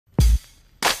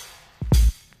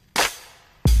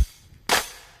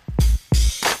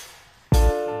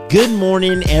Good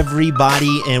morning,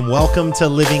 everybody, and welcome to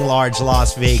Living Large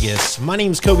Las Vegas. My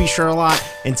name's Kobe Sherlock,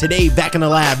 and today, back in the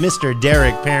lab, Mr.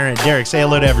 Derek Parent. Derek, say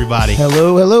hello to everybody.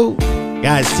 Hello, hello.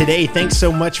 Guys, today, thanks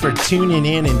so much for tuning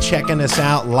in and checking us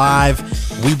out live.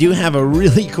 We do have a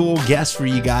really cool guest for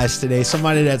you guys today,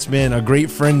 somebody that's been a great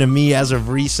friend to me as of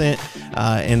recent,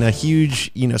 and a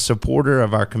huge, supporter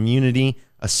of our community,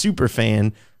 a super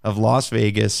fan of Las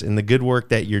Vegas and the good work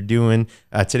that you're doing.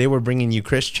 Today we're bringing you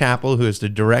Chris Chappell, who is the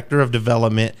Director of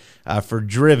Development for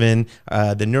Driven,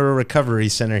 the Neuro Recovery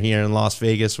Center here in Las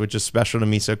Vegas, which is special to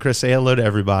me. So Chris, say hello to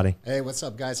everybody. Hey, what's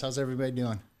up, guys? How's everybody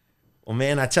doing? Well,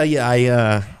 man, I tell you,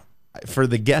 for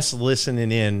the guests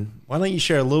listening in, why don't you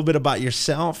share a little bit about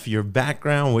yourself, your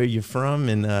background, where you're from,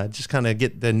 and just kind of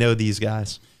get to know these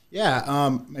guys. Yeah,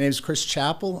 my name is Chris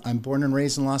Chappell. I'm born and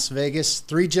raised in Las Vegas,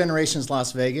 3 generations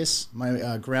Las Vegas.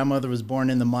 My grandmother was born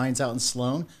in the mines out in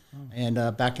Sloan and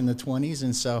back in the 20s,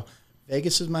 and so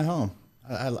Vegas is my home.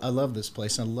 I love this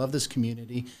place. I love this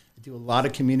community. I do a lot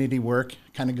of community work,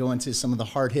 kind of go into some of the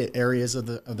hard-hit areas of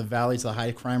the valleys, the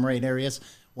high crime rate areas.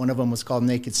 One of them was called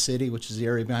Naked City, which is the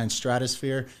area behind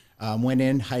Stratosphere. Went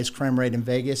in, highest crime rate in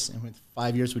Vegas, and with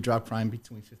 5 years we dropped crime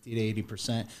between 50 to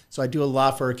 80%. So I do a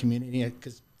lot for our community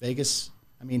because Vegas,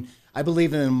 I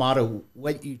believe in the motto,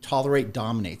 what you tolerate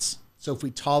dominates. So if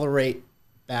we tolerate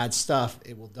bad stuff,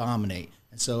 it will dominate.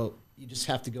 And so you just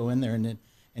have to go in there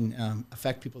and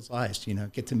affect people's lives,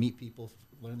 get to meet people,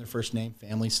 learn their first name,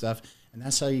 family stuff, and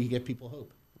that's how you get people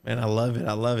hope. Man, I love it.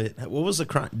 I love it. What was the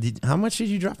crime? How much did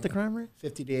you drop the crime rate?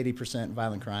 50 to 80%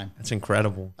 violent crime. That's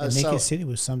incredible. Naked City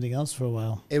was something else for a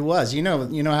while. It was. You know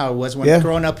how it was when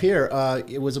growing up here.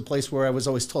 It was a place where I was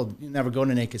always told, you never go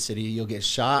to Naked City. You'll get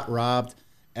shot, robbed,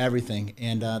 everything.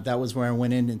 And that was where I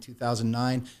went in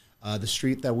 2009. The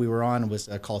street that we were on was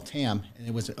called TAM, and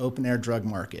it was an open-air drug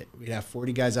market. We'd have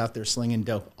 40 guys out there slinging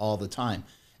dope all the time.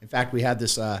 In fact, we had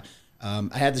this. I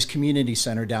had this community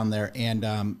center down there,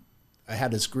 and I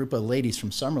had this group of ladies from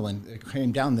Summerlin that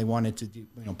came down. They wanted to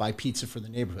buy pizza for the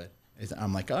neighborhood.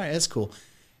 I'm like, all right, that's cool.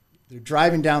 They're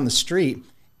driving down the street,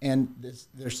 and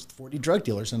there's 40 drug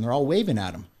dealers, and they're all waving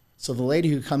at them. So the lady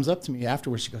who comes up to me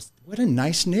afterwards, she goes, what a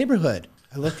nice neighborhood.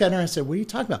 I look at her and I said, what are you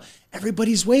talking about?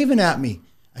 Everybody's waving at me.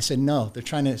 I said, no, they're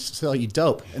trying to sell you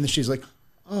dope. And then she's like,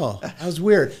 oh, that was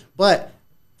weird. But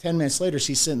 10 minutes later,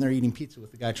 she's sitting there eating pizza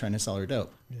with the guy trying to sell her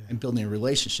dope and building a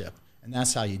relationship. And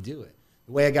that's how you do it.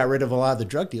 The way I got rid of a lot of the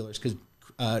drug dealers, because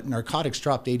narcotics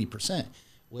dropped 80%,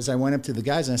 was I went up to the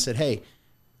guys and I said, hey, do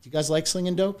you guys like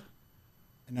slinging dope?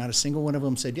 And not a single one of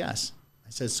them said yes. I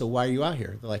said, so why are you out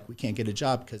here? They're like, we can't get a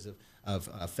job because of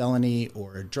a felony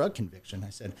or a drug conviction.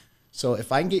 I said, so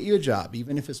if I can get you a job,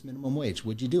 even if it's minimum wage,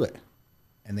 would you do it?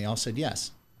 And they all said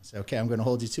yes. I said, okay, I'm going to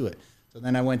hold you to it. So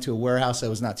then I went to a warehouse that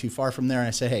was not too far from there, and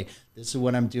I said, hey, this is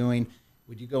what I'm doing.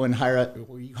 Would you go and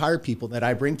hire people that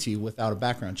I bring to you without a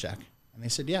background check? And they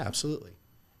said, yeah, absolutely.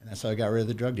 And that's how I got rid of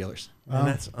the drug dealers. Man,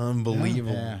 that's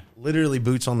unbelievable. Yeah. Literally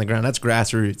boots on the ground. That's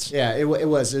grassroots. Yeah, it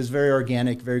was. It was very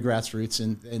organic, very grassroots.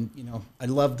 And I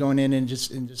love going in and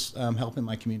just helping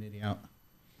my community out.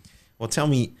 Well, tell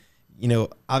me,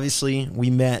 obviously we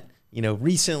met,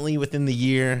 recently within the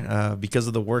year because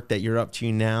of the work that you're up to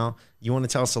now. You want to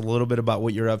tell us a little bit about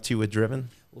what you're up to with Driven?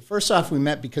 Well, first off, we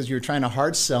met because you were trying to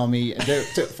hard sell me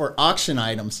for auction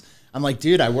items. I'm like,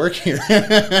 dude, I work here.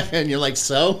 And you're like,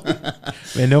 so?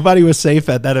 Man, nobody was safe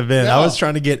at that event. No. I was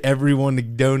trying to get everyone to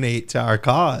donate to our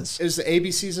cause. It was the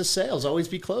ABCs of sales, always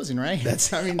be closing, right?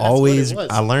 That's always what it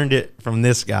was. I learned it from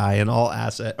this guy in all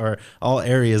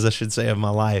areas, I should say, of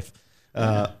my life.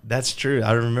 That's true.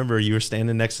 I remember you were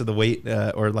standing next to the weight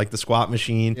or like the squat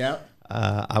machine. Yeah.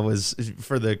 I was,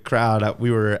 for the crowd,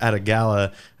 we were at a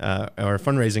gala or a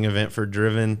fundraising event for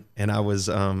Driven, and I was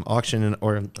auctioning,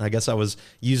 or I guess I was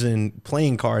using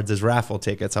playing cards as raffle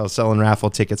tickets. I was selling raffle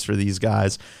tickets for these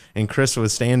guys, and Chris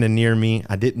was standing near me.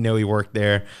 I didn't know he worked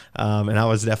there, and I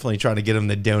was definitely trying to get him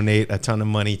to donate a ton of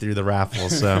money through the raffle.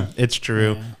 So it's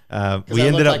true. We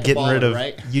ended up getting rid of.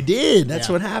 Right? You did. That's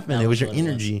what happened. That it was your what it was.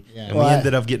 energy, Yeah. and we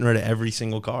ended up getting rid of every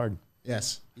single card.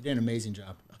 Yes, you did an amazing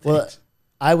job. Well,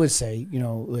 I would say,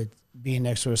 with being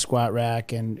next to a squat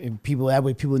rack and people, that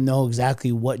way people know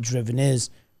exactly what Driven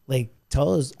is. Like,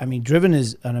 tell us, Driven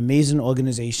is an amazing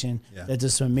organization that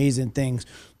does some amazing things.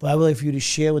 But I would like for you to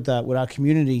share with our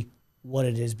community what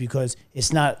it is, because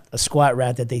it's not a squat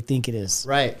rack that they think it is.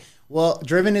 Right. Well,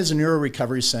 Driven is a neuro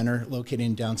recovery center located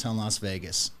in downtown Las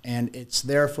Vegas, and it's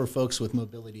there for folks with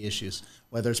mobility issues,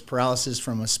 whether it's paralysis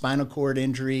from a spinal cord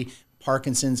injury,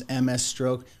 Parkinson's, MS,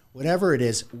 stroke, whatever it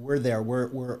is. We're there.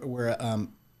 We're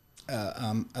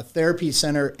a therapy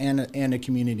center and a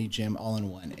community gym all in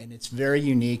one. And it's very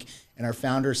unique. And our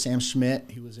founder, Sam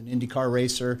Schmidt, who was an IndyCar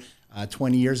racer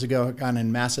 20 years ago, got in a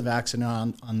massive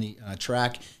accident on the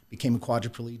track, became a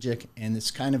quadriplegic. And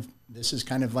this is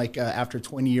kind of like after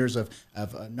 20 years of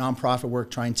nonprofit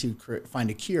work trying to find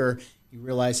a cure, you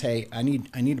realize, hey, I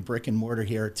need a brick and mortar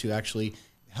here to actually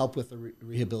help with the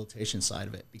rehabilitation side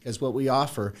of it. Because what we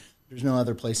offer, there's no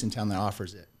other place in town that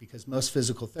offers it. Because most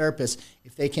physical therapists,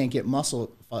 if they can't get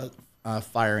muscle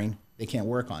firing, they can't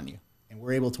work on you. And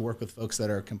we're able to work with folks that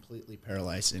are completely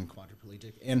paralyzed and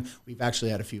quadriplegic. And we've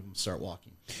actually had a few of them start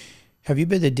walking. Have you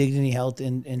been to Dignity Health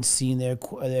and seen their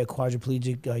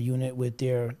quadriplegic unit with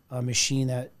their machine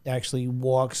that actually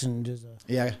walks and does a...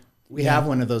 Yeah. We have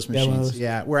one of those machines.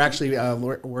 Yeah, we're actually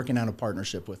working on a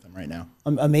partnership with them right now.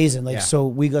 Amazing. So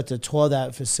we got to tour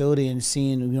that facility and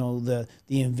seeing, the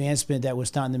advancement that we're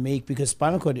starting to make, because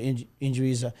spinal cord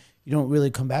injuries, you don't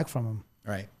really come back from them.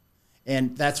 Right.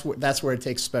 And that's where it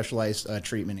takes specialized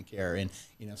treatment and care, and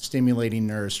stimulating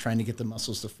nerves, trying to get the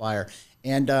muscles to fire.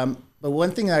 And but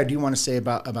one thing that I do want to say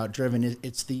about Driven is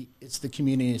it's the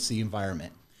community, it's the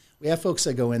environment. We have folks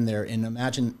that go in there and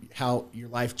imagine how your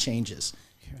life changes.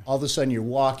 All of a sudden you're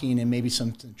walking and maybe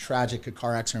something tragic, a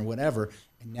car accident or whatever,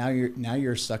 and now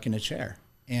you're stuck in a chair.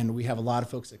 And we have a lot of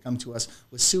folks that come to us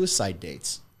with suicide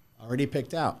dates already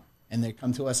picked out. And they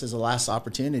come to us as a last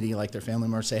opportunity, like their family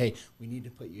members say, hey, we need to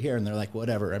put you here. And they're like,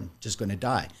 whatever, I'm just going to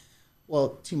die.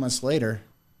 Well, 2 months later,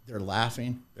 they're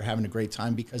laughing. They're having a great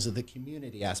time because of the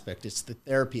community aspect. It's the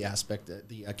therapy aspect,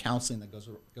 the counseling that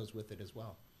goes with it as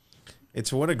well.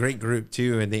 It's what a great group,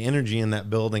 too, and the energy in that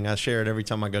building. I share it every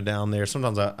time I go down there.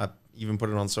 Sometimes I even put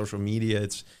it on social media.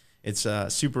 It's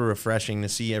super refreshing to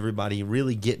see everybody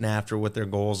really getting after what their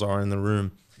goals are in the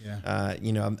room. Yeah.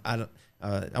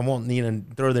 I won't need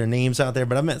to throw their names out there,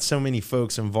 but I've met so many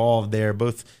folks involved there,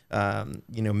 both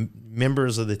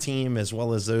members of the team as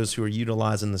well as those who are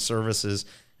utilizing the services.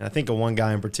 And I think of one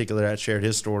guy in particular that shared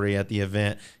his story at the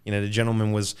event. The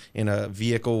gentleman was in a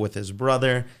vehicle with his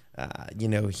brother.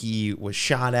 He was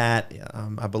shot at.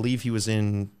 I believe he was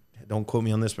in, don't quote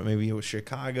me on this, but maybe it was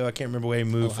Chicago. I can't remember where he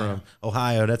moved from.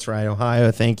 Ohio. That's right.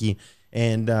 Ohio. Thank you.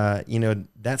 And,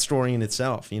 that story in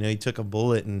itself, he took a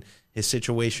bullet, and his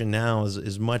situation now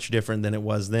is much different than it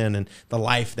was then. And the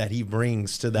life that he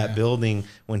brings to that building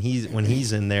when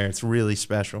he's in there, it's really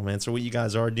special, man. So what you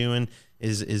guys are doing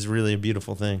is really a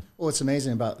beautiful thing. Well, what's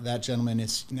amazing about that gentleman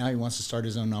is now he wants to start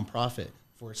his own nonprofit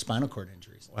for spinal cord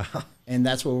injuries. Wow. And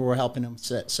that's what we're helping him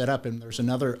set up. And there's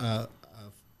another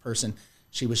person,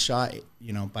 she was shot,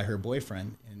 by her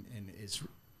boyfriend and is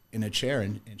in a chair,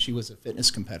 and she was a fitness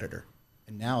competitor.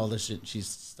 And now she's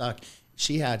stuck.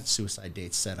 She had suicide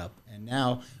dates set up, and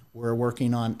now we're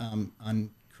working on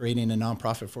creating a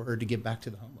nonprofit for her to give back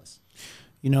to the homeless.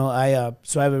 I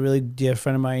have a really dear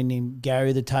friend of mine named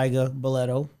Gary the Tiger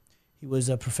Boletto. He was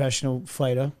a professional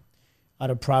fighter out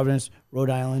of Providence,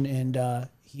 Rhode Island, and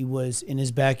he was in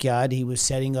his backyard. He was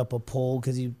setting up a pole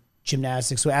because he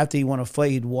gymnastics. So after he won a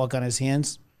fight, he'd walk on his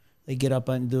hands. They get up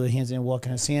and do the hands and walk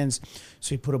on his hands. So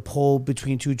he put a pole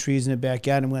between two trees in the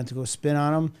backyard and went to go spin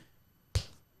on him.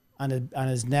 On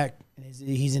his neck, and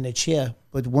he's in a chair.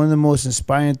 But one of the most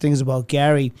inspiring things about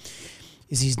Gary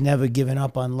is he's never given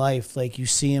up on life. Like, you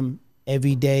see him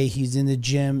every day. He's in the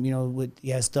gym, he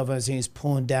has stuff on his hand. He's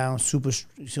pulling down, super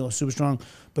strong.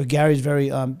 But Gary's very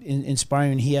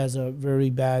inspiring. He has a very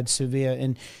bad, severe,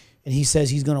 and he says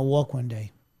he's gonna walk one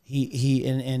day.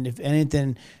 And if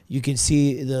anything, you can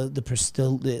see the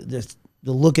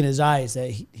look in his eyes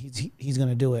that he's going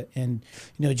to do it. And,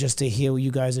 just to hear what you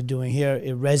guys are doing here,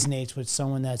 it resonates with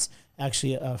someone that's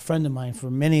actually a friend of mine for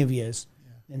many of years.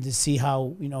 Yeah. And to see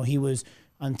how, he was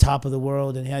on top of the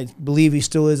world, and I believe he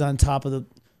still is on top of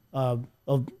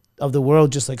the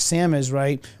world, just like Sam is,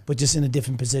 right? But just in a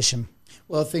different position.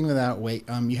 Well, think of that way.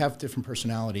 You have different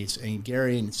personalities, and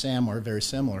Gary and Sam are very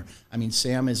similar. I mean,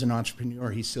 Sam is an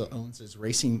entrepreneur. He still owns his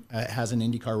racing, has an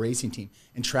IndyCar racing team,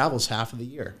 and travels half of the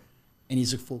year. And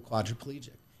he's a full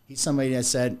quadriplegic. He's somebody that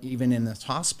said, even in this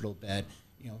hospital bed,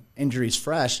 injuries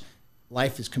fresh,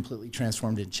 life is completely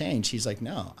transformed and changed. He's like,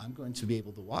 no, I'm going to be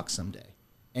able to walk someday.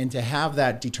 And to have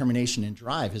that determination and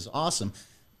drive is awesome.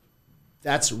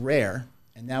 That's rare.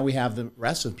 And now we have the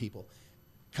rest of people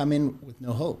come in with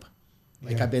no hope.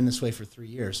 Like, I've been this way for 3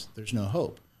 years. There's no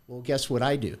hope. Well, guess what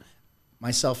I do?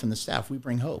 Myself and the staff, we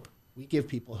bring hope. We give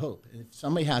people hope. And if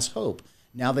somebody has hope,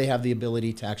 now they have the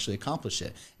ability to actually accomplish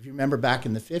it. If you remember back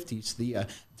in the 50s,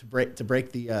 to break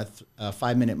the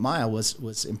 5-minute mile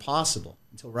was impossible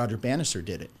until Roger Bannister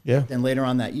did it. Yeah. Then later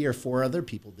on that year, 4 other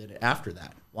people did it after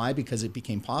that. Why? Because it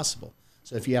became possible.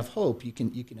 So if you have hope, you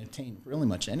can attain really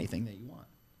much anything that you want.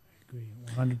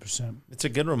 100%. It's a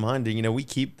good reminder. You know, we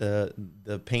keep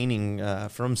the painting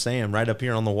from Sam right up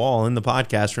here on the wall in the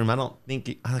podcast room.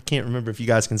 I can't remember if you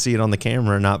guys can see it on the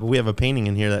camera or not, but we have a painting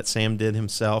in here that Sam did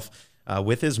himself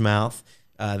with his mouth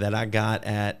that I got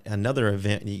at another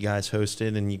event you guys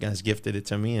hosted, and you guys gifted it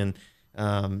to me. And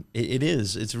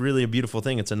it's really a beautiful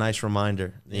thing. It's a nice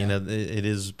reminder. You know, it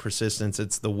is persistence.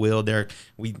 It's the will. Derek,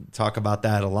 we talk about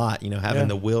that a lot, you know, having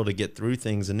the will to get through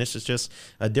things. And this is just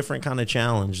a different kind of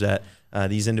challenge that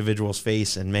these individuals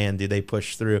face, and man, do they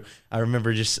push through. I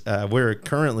remember we're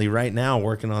currently right now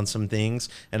working on some things,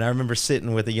 and I remember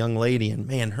sitting with a young lady, and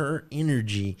man, her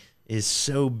energy is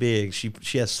so big.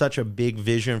 She has such a big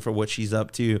vision for what she's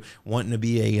up to, wanting to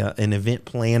be an event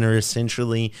planner,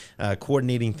 essentially,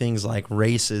 coordinating things like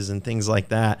races and things like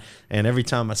that. And every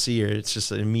time I see her, it's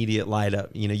just an immediate light up.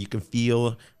 You know, you can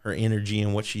feel her energy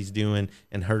and what she's doing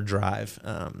and her drive.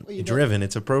 Driven,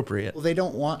 it's appropriate. Well, they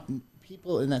don't want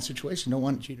people in that situation don't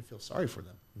want you to feel sorry for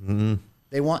them. Mm-hmm.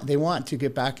 They want to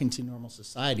get back into normal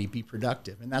society, be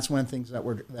productive, and that's one of the things that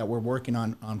we're working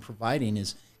on providing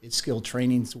is skilled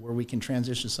training, to where we can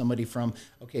transition somebody from,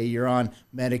 okay, you're on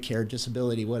Medicare,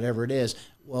 disability, whatever it is.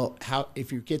 Well,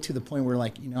 if you get to the point where,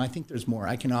 like, you know, I think there's more,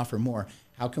 I can offer more.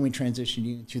 How can we transition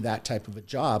you into that type of a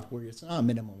job where it's not a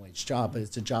minimum wage job, but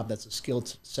it's a job that's a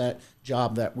skilled set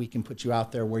job that we can put you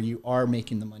out there where you are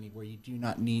making the money, where you do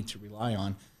not need to rely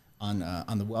on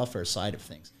the welfare side of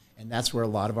things. And that's where a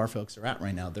lot of our folks are at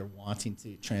right now. They're wanting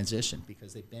to transition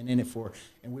because they've been in it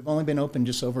and we've only been open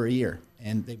just over a year.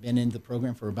 And they've been in the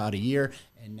program for about a year,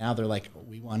 and now they're like,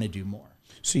 we want to do more.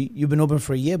 So you've been open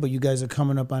for a year, but you guguys are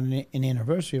coming up on an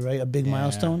anniversary, right? A big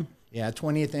milestone? Yeah,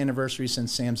 20th anniversary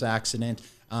since Sam's accident.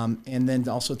 And then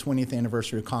also 20th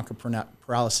anniversary of Conquer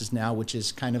Paralysis Now, which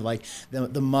is kind of like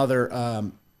the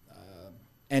mother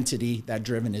entity that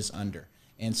Driven is under.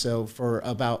 And so for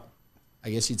about, I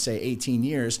guess you'd say 18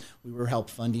 years, we were help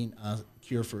funding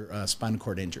cure for spinal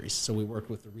cord injuries. So we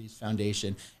worked with the Reeves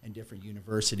Foundation and different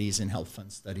universities and helped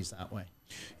fund studies that way.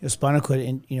 Spinal cord,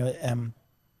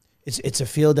 it's a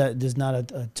field that there's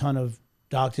not a ton of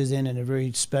doctors in, and a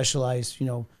very specialized,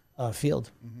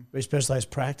 field, very specialized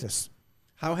practice.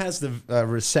 How has the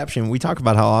reception? We talk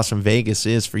about how awesome Vegas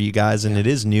is for you guys, and it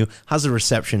is new. How's the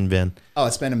reception been? Oh,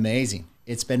 it's been amazing.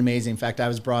 It's been amazing. In fact, I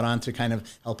was brought on to kind of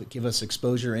help give us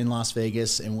exposure in Las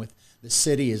Vegas, and with the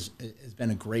city has been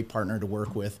a great partner to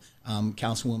work with.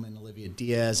 Councilwoman Olivia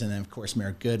Diaz, and then of course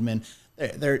Mayor Goodman.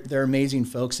 They're amazing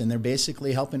folks, and they're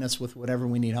basically helping us with whatever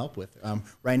we need help with.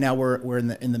 Right now, we're in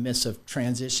the midst of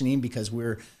transitioning because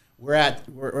we're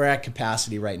at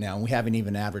capacity right now, and we haven't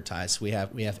even advertised. We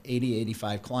have 80,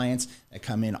 85 clients that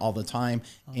come in all the time,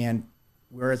 and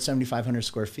we're at 7,500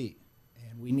 square feet.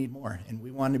 We need more, and we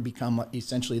want to become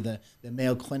essentially the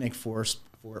Mayo Clinic for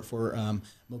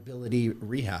mobility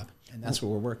rehab, and that's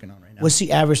what we're working on right now. What's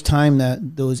the average time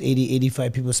that those 80,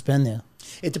 85 people spend there?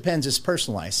 It depends. It's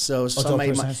personalized. So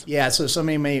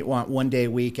somebody may want 1 day a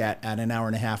week at an hour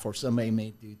and a half, or somebody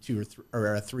may do 2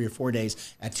 or 3 or 4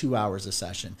 days at 2 hours a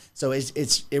session. So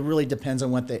it really depends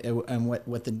on what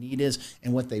the need is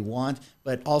and what they want.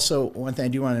 But also, one thing I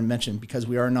do want to mention, because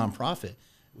we are a nonprofit,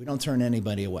 we don't turn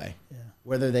anybody away. Yeah.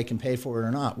 Whether they can pay for it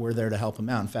or not, we're there to help them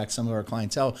out. In fact, some of our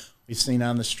clientele we've seen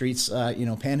on the streets,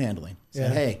 panhandling.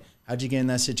 Said, hey, how'd you get in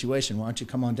that situation? Why don't you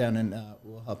come on down and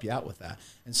we'll help you out with that?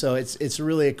 And so it's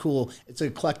really it's an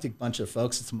eclectic bunch of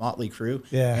folks. It's a motley crew,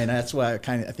 and that's why I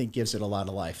think gives it a lot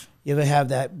of life. You ever have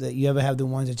that? You ever have the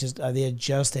ones that just are there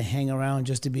just to hang around,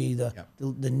 just to be the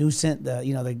nuisance,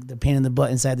 the pain in the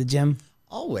butt inside the gym?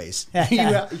 Always, you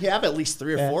have at least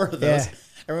 3 or 4 of those. Yeah.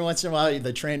 Every once in a while,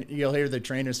 you'll hear the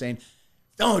trainer saying,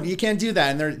 "No, you can't do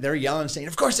that," and they're yelling and saying,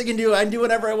 "Of course I can do it. I can do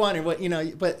whatever I want."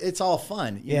 And but it's all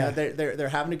fun. You know, they're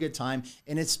having a good time,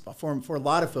 and it's for a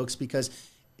lot of folks, because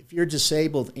if you're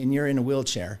disabled and you're in a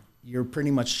wheelchair, you're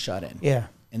pretty much shut in. Yeah,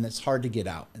 and it's hard to get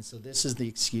out. And so this is the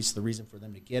excuse, the reason for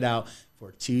them to get out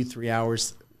for 2-3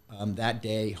 hours that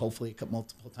day, hopefully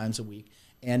multiple times a week,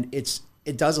 and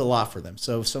it does a lot for them.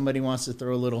 So if somebody wants to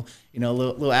throw a little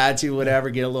attitude, whatever,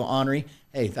 get a little ornery,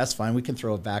 hey, that's fine. We can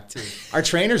throw it back too. Our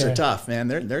trainers are tough, man.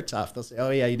 They're tough. They'll say, "Oh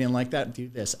yeah, you didn't like that? Do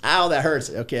this. Ow, that hurts."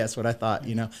 Okay, that's what I thought.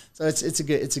 So it's a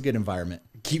good environment.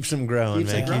 Keeps them growing,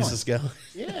 man. Keeps us going.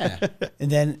 Yeah.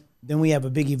 And then we have a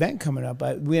big event coming up.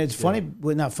 It's funny,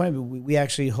 well, not funny, but we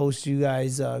actually host you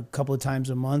guys a couple of times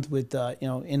a month with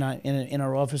in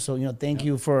our office. So thank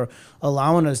you for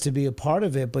allowing us to be a part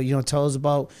of it. But tell us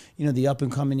about the up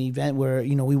and coming event where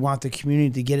we want the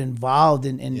community to get involved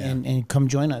and come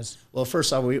join us. Well,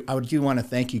 first off, I do want to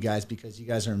thank you guys, because you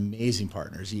guys are amazing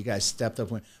partners. You guys stepped up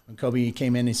when Kobe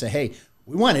came in and said, "Hey,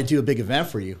 we want to do a big event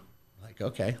for you. Like,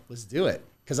 okay, let's do it.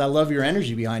 Because I love your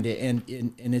energy behind it.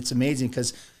 And it's amazing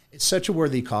because it's such a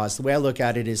worthy cause. The way I look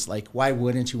at it is like, why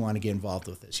wouldn't you want to get involved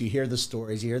with this? You hear the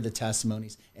stories, you hear the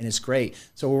testimonies, and it's great.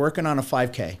 So we're working on a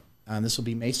 5K. This will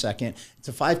be May 2nd. It's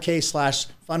a 5K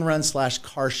 / fun run /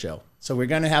 car show. So we're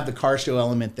going to have the car show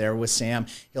element there with Sam.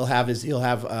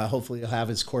 Hopefully he'll have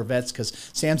his Corvettes, because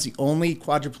Sam's the only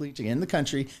quadriplegic in the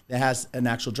country that has an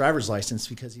actual driver's license,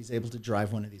 because he's able to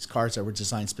drive one of these cars that were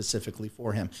designed specifically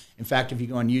for him. In fact, if you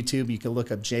go on YouTube, you can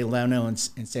look up Jay Leno and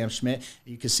Sam Schmidt.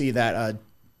 You can see that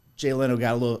Jay Leno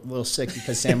got a little sick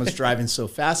because Sam was driving so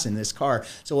fast in this car.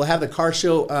 So we'll have the car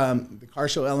show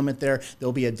element there.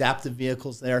 There'll be adaptive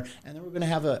vehicles there, and then we're going to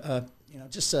have a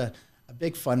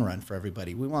big fun run for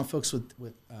everybody. We want folks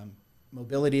with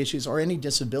mobility issues or any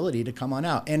disability to come on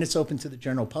out, and it's open to the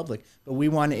general public. But we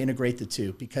want to integrate the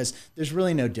two, because there's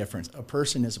really no difference. A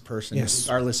person is a person, yes,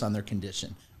 regardless on their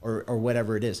condition or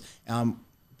whatever it is.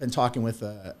 Been talking with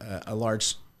a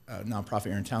large nonprofit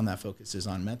here in town that focuses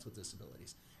on mental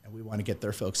disabilities, and we want to get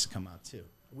their folks to come out too.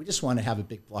 We just want to have a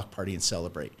big block party and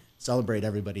celebrate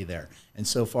everybody there. And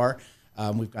so far,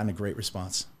 we've gotten a great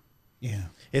response. Yeah,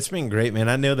 it's been great, man.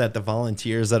 I know that the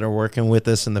volunteers that are working with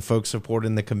us and the folks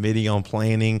supporting the committee on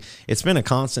planning, it's been a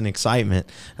constant excitement.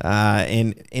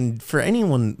 And for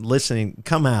anyone listening,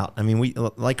 come out. I mean,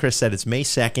 like Chris said, it's May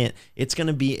 2nd. It's going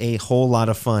to be a whole lot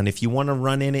of fun. If you want to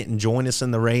run in it and join us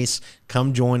in the race,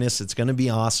 come join us. It's going to be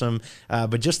awesome.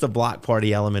 But just the block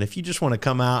party element, if you just want to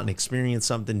come out and experience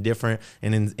something different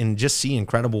and just see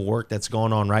incredible work that's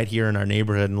going on right here in our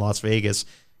neighborhood in Las Vegas,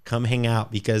 come hang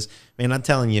out. Because, man, I'm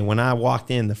telling you, when I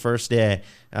walked in the first day,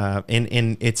 and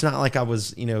it's not like I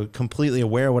was, completely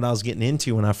aware of what I was getting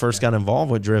into when I first got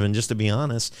involved with Driven, just to be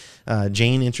honest.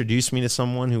 Jane introduced me to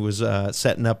someone who was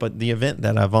setting up the event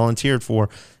that I volunteered for.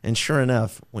 And sure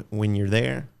enough, when you're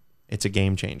there, it's a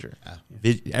game changer.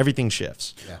 Everything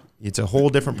shifts. Yeah. It's a whole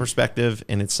different perspective,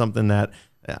 and it's something that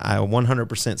I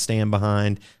 100% stand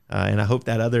behind, and I hope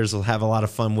that others will have a lot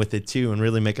of fun with it too, and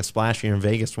really make a splash here in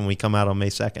Vegas when we come out on May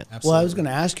 2nd. Absolutely. Well, I was going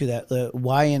to ask you that.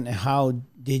 Why and how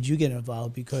did you get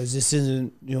involved? Because this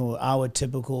isn't, our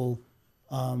typical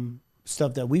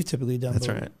stuff that we've typically done. That's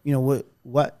right.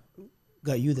 What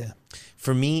got you there?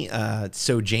 For me,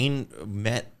 so Jane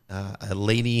met a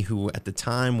lady who at the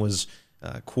time was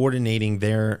coordinating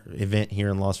their event here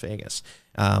in Las Vegas,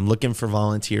 looking for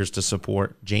volunteers to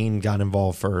support. Jane got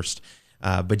involved first,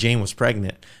 but Jane was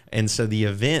pregnant. And so the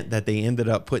event that they ended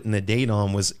up putting the date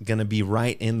on was going to be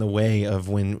right in the way of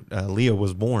when Leah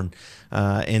was born.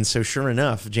 And so sure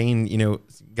enough, Jane,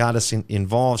 got us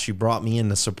involved. She brought me in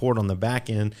to support on the back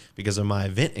end because of my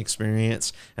event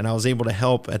experience. And I was able to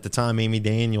help at the time Amy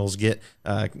Daniels get,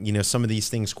 some of these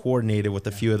things coordinated with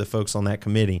a few of the folks on that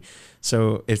committee.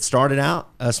 So it started out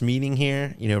us meeting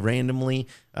here, randomly.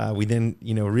 We then,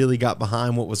 really got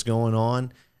behind what was going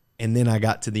on. And then I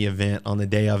got to the event on the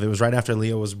day of. It was right after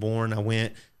Leo was born. I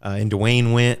went, and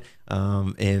Dwayne went,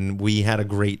 and we had a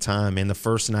great time. And the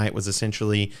first night was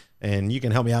essentially, and you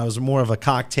can help me out, it was more of a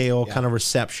cocktail kind of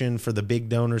reception for the big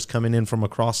donors coming in from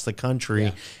across the country.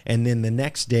 Yeah. And then the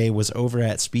next day was over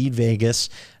at Speed Vegas.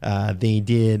 They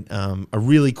did a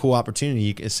really cool opportunity.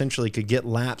 You essentially could get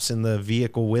laps in the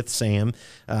vehicle with Sam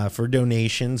for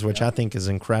donations, which I think is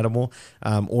incredible.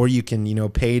 Or you can,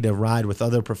 pay to ride with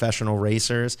other professional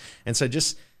racers. And so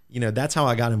just, that's how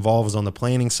I got involved, was on the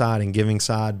planning side and giving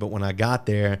side. But when I got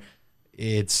there,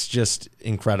 it's just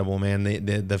incredible, man.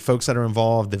 The folks that are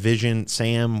involved, the vision,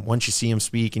 Sam, once you see him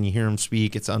speak and you hear him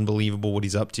speak, it's unbelievable what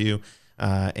he's up to.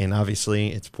 And obviously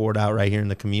it's poured out right here in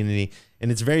the community.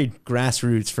 And it's very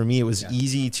grassroots. For me, it was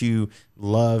easy to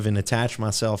love and attach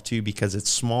myself to because it's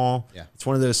small. Yeah. It's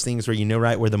one of those things where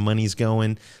right where the money's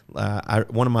going.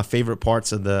 One of my favorite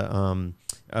parts of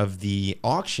the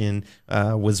auction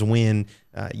was when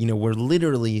we're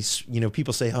literally,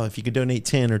 people say, oh, if you could donate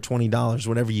 $10 or $20,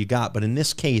 whatever you got. But in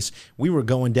this case, we were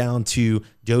going down to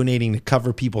donating to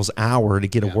cover people's hour to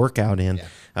get a workout in.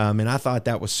 Yeah. And I thought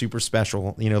that was super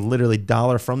special, literally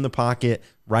dollar from the pocket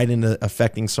right into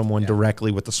affecting someone directly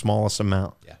with the smallest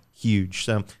amount. Yeah. Huge.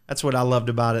 So that's what I loved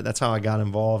about it. That's how I got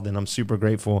involved. And I'm super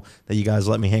grateful that you guys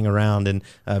let me hang around and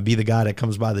be the guy that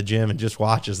comes by the gym and just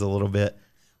watches a little bit.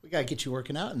 We got to get you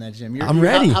working out in that gym. I'm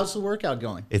ready. How's the workout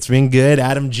going? It's been good.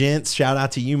 Adam Gents, shout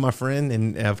out to you, my friend.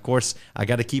 And, of course, I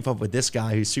got to keep up with this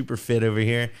guy who's super fit over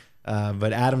here.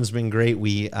 But Adam's been great.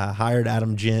 We hired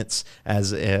Adam Gents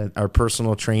as our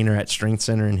personal trainer at Strength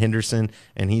Center in Henderson,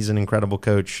 and he's an incredible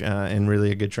coach and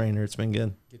really a good trainer. It's been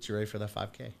good. Get you ready for that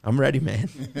 5K. I'm ready, man.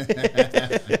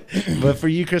 But for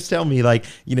you, Chris, tell me,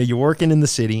 you're working in the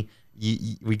city.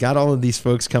 we got all of these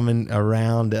folks coming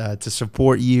around to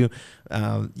support you.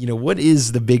 What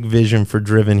is the big vision for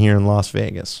Driven here in Las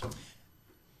Vegas?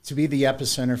 To be the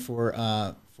epicenter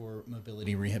for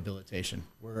mobility rehabilitation.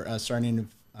 We're starting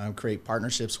to create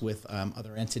partnerships with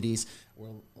other entities. We're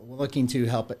looking to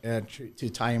help to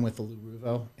tie in with the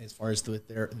Luruvo as far as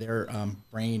their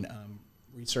brain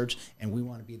research, and we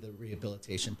want to be the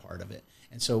rehabilitation part of it.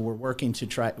 And so we're working to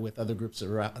try with other groups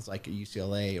around, like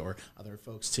UCLA or other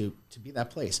folks to be that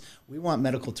place. We want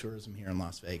medical tourism here in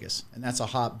Las Vegas, and that's a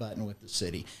hot button with the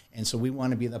city. And so we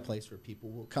want to be that place where people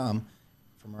will come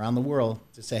from around the world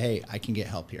to say, hey, I can get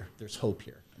help here. There's hope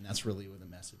here. And that's really the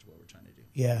message, what we're trying to do.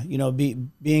 Yeah,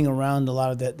 being around a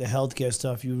lot of the healthcare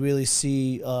stuff, you really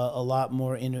see a lot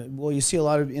more. You see a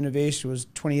lot of innovation. It was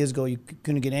 20 years ago, you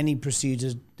couldn't get any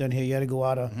procedures done here. You had to go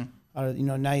out of,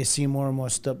 now you see more and more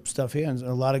stuff here. And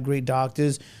a lot of great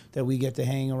doctors that we get to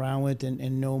hang around with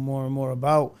and know more and more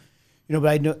about. But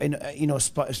I know,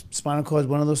 spinal cord is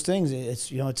one of those things.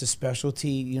 It's, it's a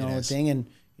specialty, thing. And,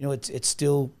 it's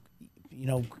still,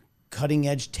 cutting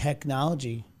edge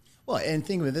technology. Well, and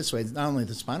think of it this way, it's not only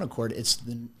the spinal cord, it's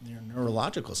the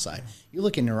neurological side. You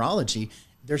look at neurology,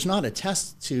 there's not a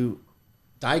test to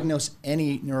diagnose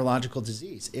any neurological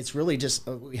disease. It's really just,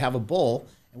 we have a bowl,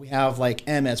 and we have like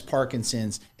MS,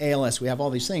 Parkinson's, ALS, we have all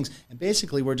these things, and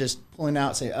basically we're just pulling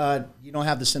out, say, you don't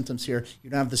have the symptoms here, you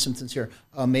don't have the symptoms here,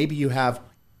 maybe you have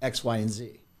X, Y, and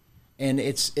Z. And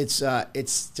it's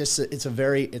a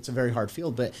very hard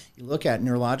field, but you look at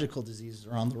neurological diseases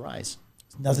are on the rise.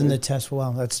 Nothing to test for.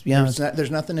 Well,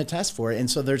 there's nothing to test for, and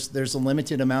so there's a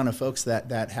limited amount of folks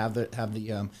that have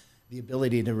the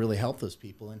ability to really help those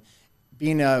people. And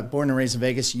being born and raised in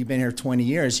Vegas, you've been here 20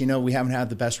 years. We haven't had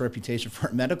the best reputation for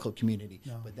our medical community,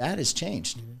 but that has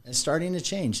changed. It's starting to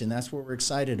change, and that's what we're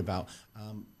excited about.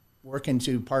 Working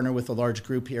to partner with a large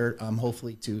group here,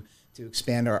 hopefully to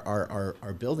expand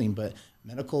our building, but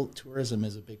medical tourism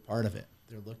is a big part of it.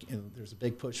 There's a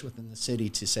big push within the city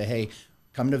to say, hey,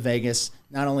 come to Vegas.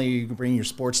 Not only you can bring your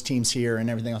sports teams here and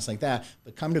everything else like that,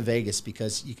 but come to Vegas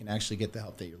because you can actually get the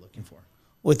help that you're looking for.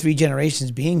 With 3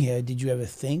 generations being here, did you ever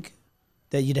think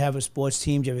that you'd have a sports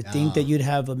team? Did you ever think that you'd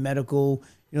have a medical,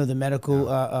 the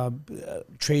medical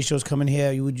trade shows coming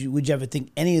here? Would you ever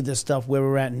think any of this stuff where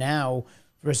we're at now?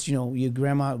 First, your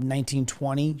grandma,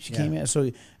 1920, she came here.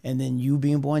 So, and then you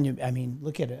being born,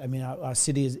 look at it. Our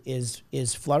city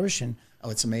is flourishing.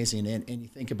 Oh, it's amazing. And you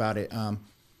think about it,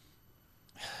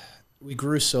 we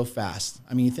grew so fast.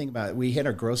 You think about it, we hit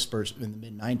our growth spurts in the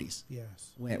mid-90s.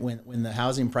 Yes. When the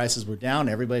housing prices were down,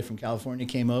 everybody from California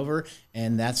came over,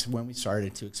 and that's when we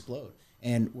started to explode.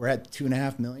 And we're at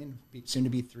 2.5 million, soon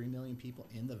to be 3 million people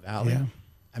in the valley.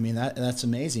 Yeah. That's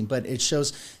amazing. But it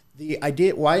shows the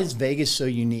idea, why is Vegas so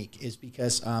unique, is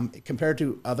because compared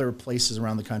to other places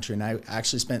around the country, and I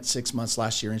actually spent 6 months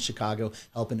last year in Chicago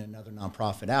helping another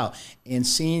nonprofit out, and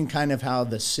seeing kind of how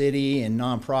the city and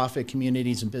nonprofit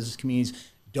communities and business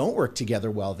communities don't work together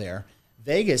well there.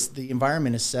 Vegas, the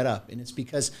environment is set up, and it's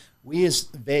because we as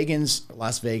Vegans,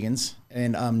 Las Vegans,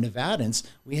 and Nevadans,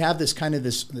 we have this kind of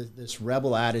this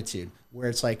rebel attitude where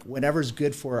it's like whatever's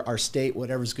good for our state,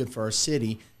 whatever's good for our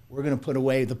city, we're going to put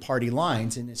away the party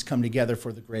lines and it's come together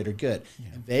for the greater good. Yeah.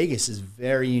 And Vegas is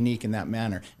very unique in that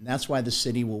manner. And that's why the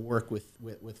city will work with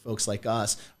folks like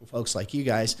us, with folks like you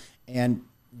guys, and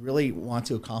really want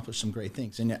to accomplish some great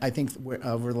things. And I think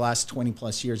over the last 20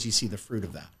 plus years, you see the fruit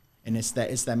of that. And it's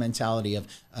that mentality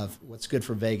of what's good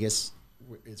for Vegas,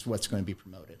 it's what's going to be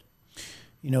promoted.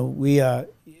 The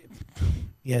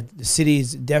city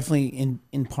is definitely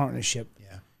in partnership.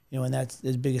 And that's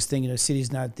the biggest thing. The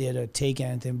city's not there to take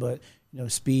anything, but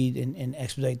speed and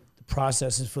expedite the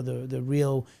processes for the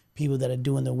real people that are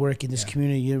doing the work in this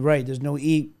community. You're right. There's no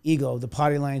ego. The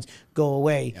party lines go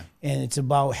away, and it's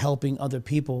about helping other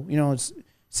people. It's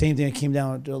same thing that came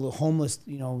down to the homeless,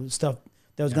 stuff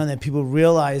that was going that people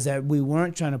realize that we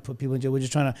weren't trying to put people in jail. We're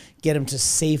just trying to get them to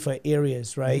safer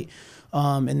areas, right?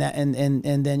 Mm-hmm.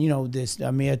 And then this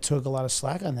mayor took a lot of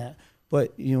slack on that.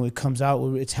 But, it comes out,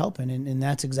 it's helping. And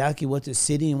that's exactly what this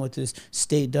city and what this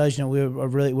state does.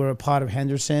 We're a part of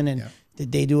Henderson, and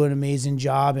they do an amazing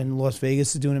job, and Las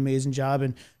Vegas is doing an amazing job,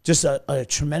 and just a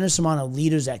tremendous amount of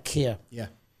leaders that care. Yeah.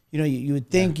 You would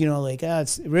think,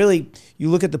 it's really, you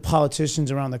look at the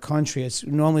politicians around the country,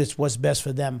 normally it's what's best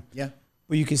for them. Yeah.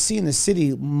 But you can see in the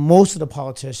city, most of the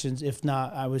politicians, if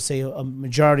not, I would say a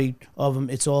majority of them,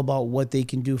 it's all about what they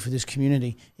can do for this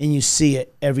community. And you see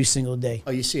it every single day.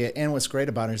 Oh, you see it. And what's great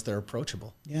about it is they're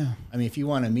approachable. Yeah. If you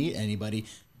want to meet anybody,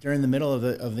 during the middle of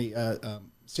the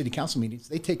city council meetings,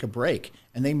 they take a break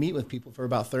and they meet with people for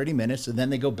about 30 minutes and then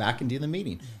they go back and do the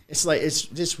meeting. It's like, it's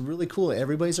just really cool.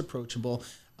 Everybody's approachable,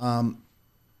 and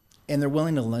they're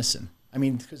willing to listen. I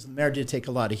mean, because the mayor did take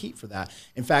a lot of heat for that.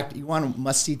 In fact, you want to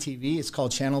must-see TV, it's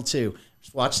called Channel 2.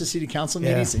 Just watch the city council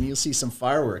meetings and you'll see some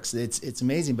fireworks. It's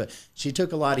amazing, but she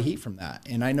took a lot of heat from that.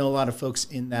 And I know a lot of folks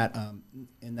in that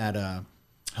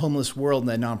homeless world, in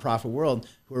that nonprofit world,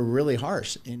 who are really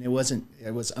harsh, and it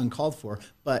was uncalled for.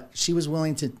 But she was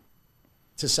willing to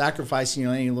sacrifice,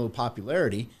 any little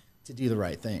popularity to do the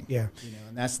right thing. Yeah,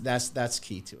 and that's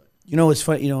key to it. It's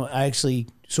funny. I actually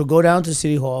go down to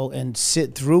City Hall and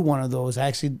sit through one of those. I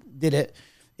actually did it,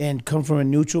 and come from a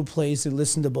neutral place and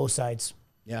listen to both sides.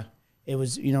 Yeah, it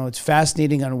was it's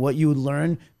fascinating on what you would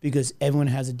learn because everyone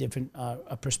has a different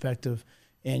perspective.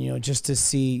 And, just to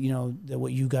see, that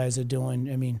what you guys are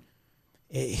doing, I mean,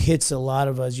 it hits a lot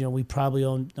of us. We probably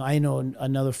I know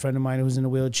another friend of mine who's in a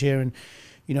wheelchair, and,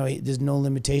 there's no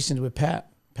limitations with Pat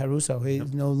Russo. He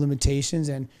has no limitations.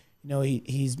 And,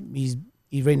 he's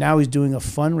right now he's doing a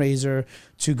fundraiser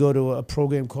to go to a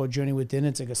program called Journey Within.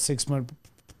 It's like a 6-month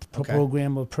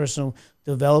program of personal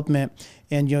development.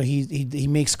 And, he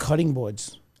makes cutting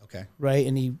boards. Okay. Right.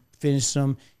 And he finishes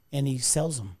them and he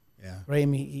sells them. Yeah. Right. I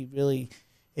mean,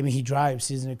 he drives.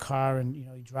 He's in a car, and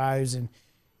he drives, and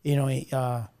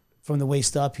from the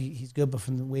waist up, he's good, but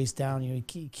from the waist down,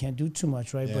 he can't do too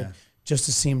much, right? Yeah. But just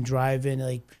to see him driving,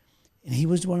 and he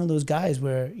was one of those guys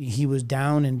where he was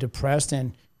down and depressed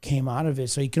and came out of it.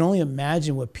 So you can only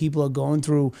imagine what people are going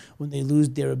through when they lose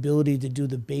their ability to do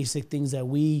the basic things that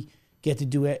we get to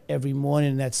do every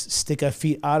morning. That's stick our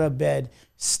feet out of bed,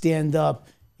 stand up,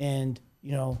 and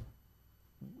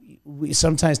we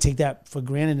sometimes take that for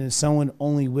granted, and someone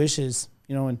only wishes,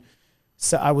 and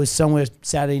so I was somewhere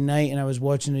Saturday night and I was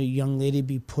watching a young lady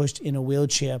be pushed in a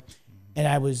wheelchair, and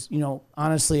I was,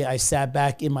 honestly, I sat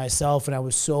back in myself and I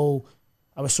was so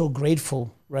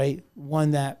grateful, right?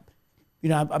 One that,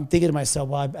 I'm thinking to myself,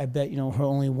 well, I bet, her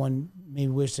only one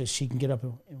maybe wish that she can get up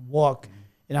and walk.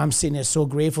 And I'm sitting there so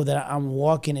grateful that I'm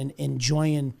walking and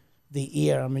enjoying the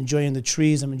air. I'm enjoying the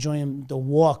trees. I'm enjoying the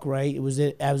walk, right? It was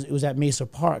at Mesa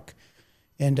Park.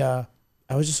 And I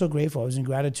was just so grateful. I was in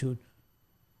gratitude.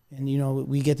 And,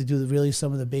 we get to do really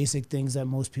some of the basic things that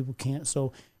most people can't.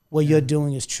 So what you're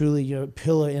doing is truly, you're a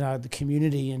pillar in the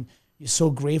community. And you're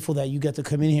so grateful that you get to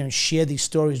come in here and share these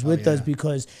stories with us,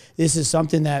 because this is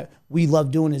something that we love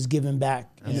doing, is giving back.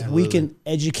 And if we can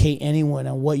educate anyone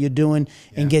on what you're doing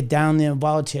and get down there and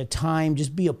volunteer time,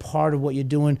 just be a part of what you're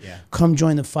doing. Come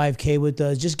join the 5K with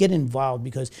us. Just get involved,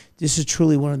 because this is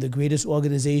truly one of the greatest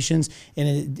organizations,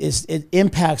 and it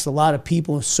impacts a lot of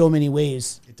people in so many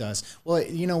ways. It does. Well,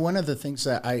 one of the things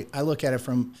that I look at it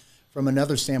from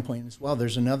another standpoint as well.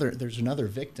 There's another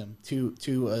victim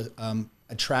to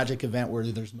a tragic event where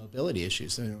there's mobility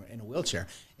issues in a wheelchair,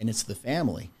 and it's the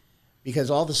family.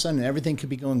 Because all of a sudden everything could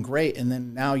be going great, and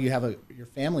then now you have your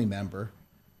family member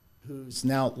who's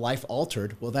now life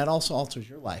altered. Well, that also alters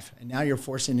your life, and now you're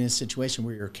forced into a situation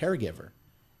where you're a caregiver.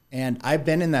 And I've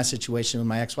been in that situation with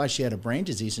my ex-wife. She had a brain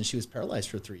disease and she was paralyzed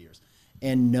for 3 years.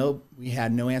 And we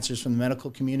had no answers from the medical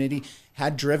community.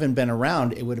 Had Driven been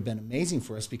around, it would have been amazing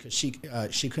for us, because she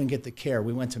couldn't get the care.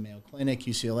 We went to Mayo Clinic,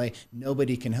 UCLA.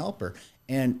 Nobody can help her.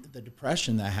 And the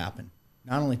depression that happened,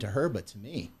 not only to her, but to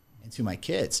me and to my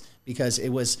kids, because it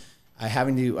was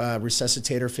having to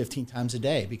resuscitate her 15 times a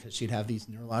day because she'd have these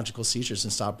neurological seizures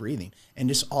and stop breathing. And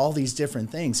just all these different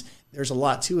things. There's a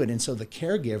lot to it. And so the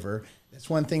caregiver,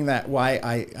 that's one thing that why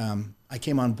I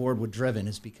came on board with Driven,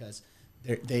 is because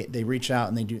they reach out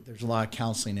and there's a lot of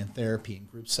counseling and therapy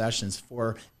and group sessions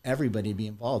for everybody to be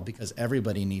involved, because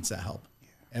everybody needs that help.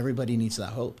 Everybody needs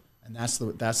that hope. And that's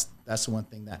the one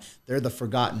thing that they're the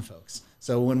forgotten folks.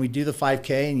 So when we do the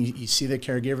 5K and you see the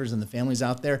caregivers and the families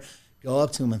out there, go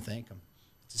up to them and thank them.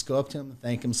 Just go up to them and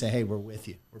thank them. Say, hey, we're with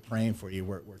you. We're praying for you.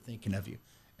 We're thinking of you.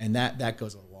 And that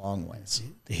goes a long way.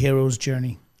 The hero's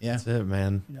journey. Yeah. That's it,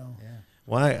 man. Yeah.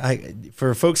 Well,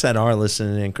 for folks that are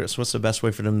listening in, Chris, what's the best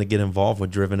way for them to get involved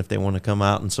with Driven if they want to come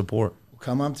out and support?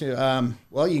 Come up to,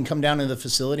 you can come down to the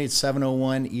facility. It's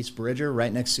 701 East Bridger,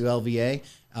 right next to LVA,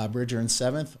 Bridger and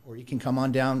 7th. Or you can come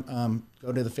on down,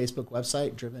 go to the Facebook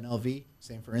website, Driven LV,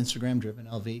 same for Instagram, Driven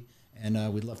LV.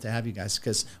 And we'd love to have you guys,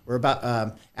 because we're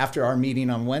about, after our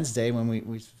meeting on Wednesday, when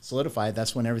we solidified,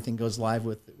 that's when everything goes live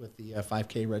with the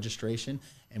 5K registration.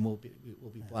 and we'll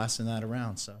be blasting that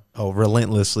around. So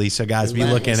relentlessly. So guys, be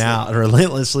looking out.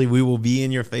 Relentlessly, we will be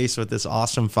in your face with this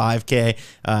awesome 5K.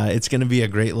 It's going to be a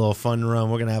great little fun run.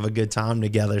 We're going to have a good time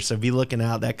together. So be looking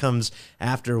out. That comes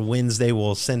after Wednesday.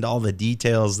 We'll send all the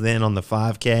details then on the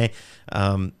 5K.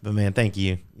 But man, thank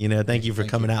you. Thank you for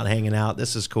coming out and hanging out.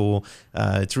 This is cool.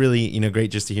 It's really,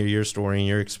 great just to hear your story and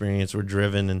your experience. We're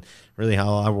driven and really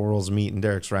how our worlds meet. And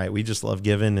Derek's right. We just love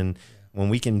giving. And when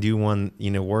we can do one,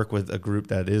 work with a group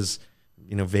that is,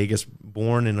 Vegas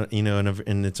born in,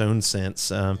 in its own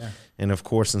sense. And of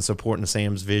course, in supporting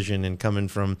Sam's vision and coming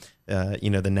from,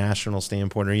 the national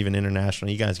standpoint or even international,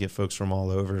 you guys get folks from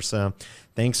all over. So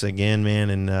thanks again, man.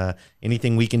 And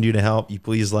anything we can do to help you,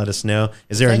 please let us know.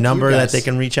 Is there a number that they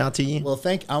can reach out to you? Well,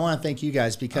 I want to thank you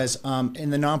guys because in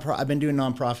the I've been doing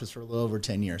nonprofits for a little over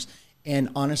 10 years. And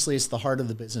honestly, it's the heart of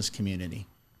the business community.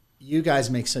 You guys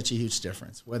make such a huge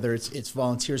difference, whether it's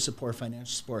volunteer support,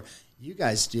 financial support. You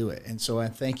guys do it. And so I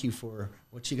thank you for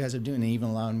what you guys are doing and even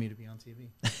allowing me to be on TV.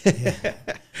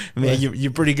 Man,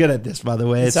 you're pretty good at this, by the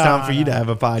way. It's time for you to have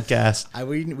a podcast.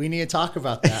 We need to talk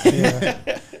about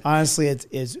that. Honestly,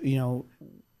 it's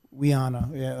we honor.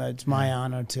 It's my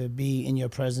honor to be in your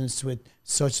presence with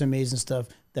such amazing stuff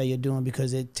that you're doing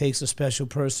because it takes a special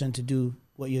person to do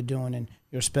what you're doing, and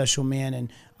you're a special man,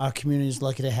 and our community is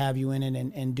lucky to have you in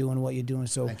it and doing what you're doing.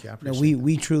 So thank you.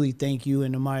 We truly thank you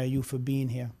and admire you for being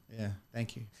here. Yeah,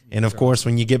 thank you. And of course,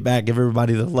 when you get back, give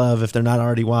everybody the love if they're not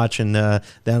already watching down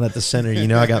at the center.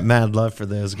 I got mad love for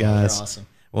those guys. They're awesome.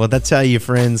 Well, that's how you,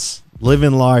 friends.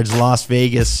 Living large, Las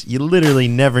Vegas. You literally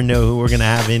never know who we're going to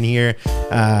have in here.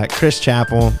 Chris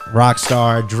Chappell, rock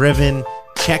star, driven.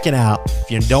 Check it out.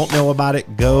 If you don't know about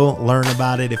it, go learn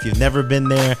about it. If you've never been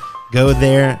there, go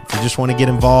there. If you just want to get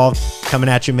involved, coming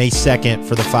at you May 2nd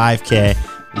for the 5K.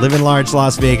 Living large,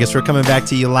 Las Vegas. We're coming back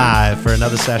to you live for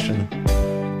another session.